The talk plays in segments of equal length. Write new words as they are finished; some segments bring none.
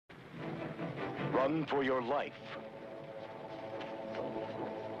Run for your life.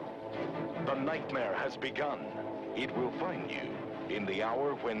 The nightmare has begun. It will find you in the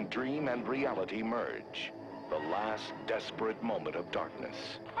hour when dream and reality merge. The last desperate moment of darkness.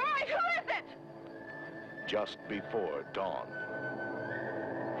 All right, who is it? Just before dawn.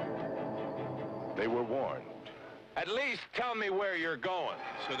 They were warned. At least tell me where you're going.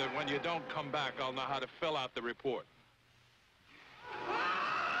 So that when you don't come back, I'll know how to fill out the report.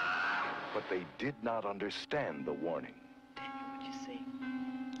 But they did not understand the warning. What'd you see?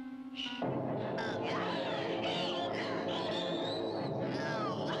 Shh.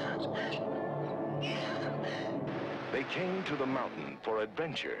 They came to the mountain for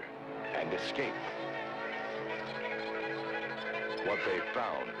adventure and escape. What they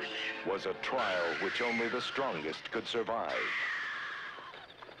found was a trial which only the strongest could survive.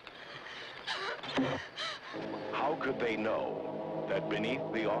 How could they know that beneath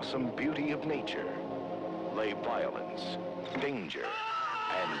the awesome beauty of nature lay violence, danger,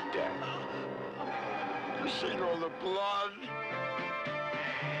 and death? I've seen all the blood.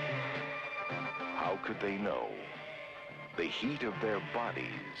 How could they know the heat of their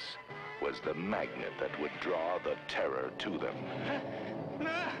bodies was the magnet that would draw the terror to them?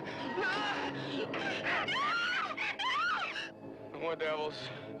 No more devils.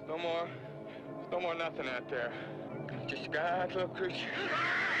 No more nothing out there. Just a god little creature.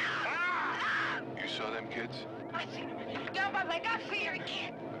 You saw them kids? I seen him. Don't my leg. I see her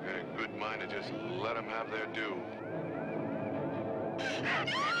again. I've got a good mind to just let them have their due.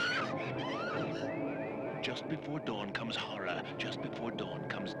 Just before dawn comes horror. Just before dawn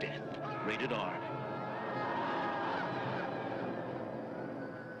comes death. Rated R.